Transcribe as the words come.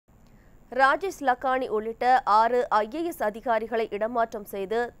ராஜேஷ் லக்கானி உள்ளிட்ட 6 IAS அதிகாரிகளை இடமாற்றம்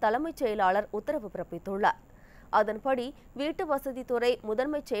செய்து தலைமைச் செயலாளர் உத்தரவு பிறப்பித்துள்ளார். அதன்படி வீட்டு வசதித்துறை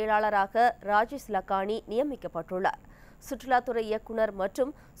முதன்மைச் செயலாளராக ராஜேஷ் லக்கானி நியமிக்கப்பட்டுள்ளார். சுற்றுலாத்துறை இயக்குநர்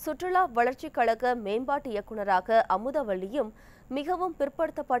மற்றும் சுற்றுலா வளர்ச்சிக் கழக மேம்பாட்டு இயக்குநராக அமுதவள்ளியும் மிகவும்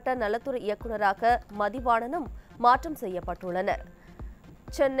பிற்படுத்தப்பட்ட நலத்துறை இயக்குநராக மதிவாணனும் மாற்றம் செய்யப்பட்டுள்ளனர்.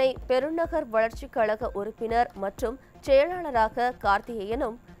 சென்னை பெருநகர் வளர்ச்சிக் கழக உறுப்பினர் மற்றும் செயலாளராக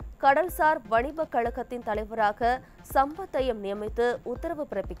கார்த்திகேயனும் கடல்சார் வணிகக் கழகத்தின் தலைவராக சம்பத்தையும் நியமித்து உத்தரவு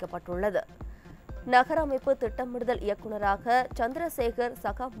பிறப்பிக்கப்பட்டுள்ளது. நகர அமைப்பு திட்டமிடுதல் இயக்குநராக சந்திரசேகர்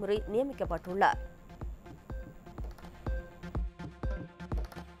சகாமுரி நியமிக்கப்பட்டுள்ளார்.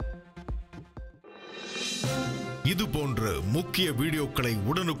 இது போன்ற முக்கிய வீடியோக்களை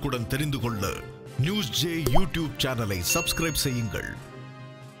உடனுக்குடன் தெரிந்து கொள்ள NewsJ யூடியூப் சேனலை சப்ஸ்கிரைப் செய்யுங்கள்.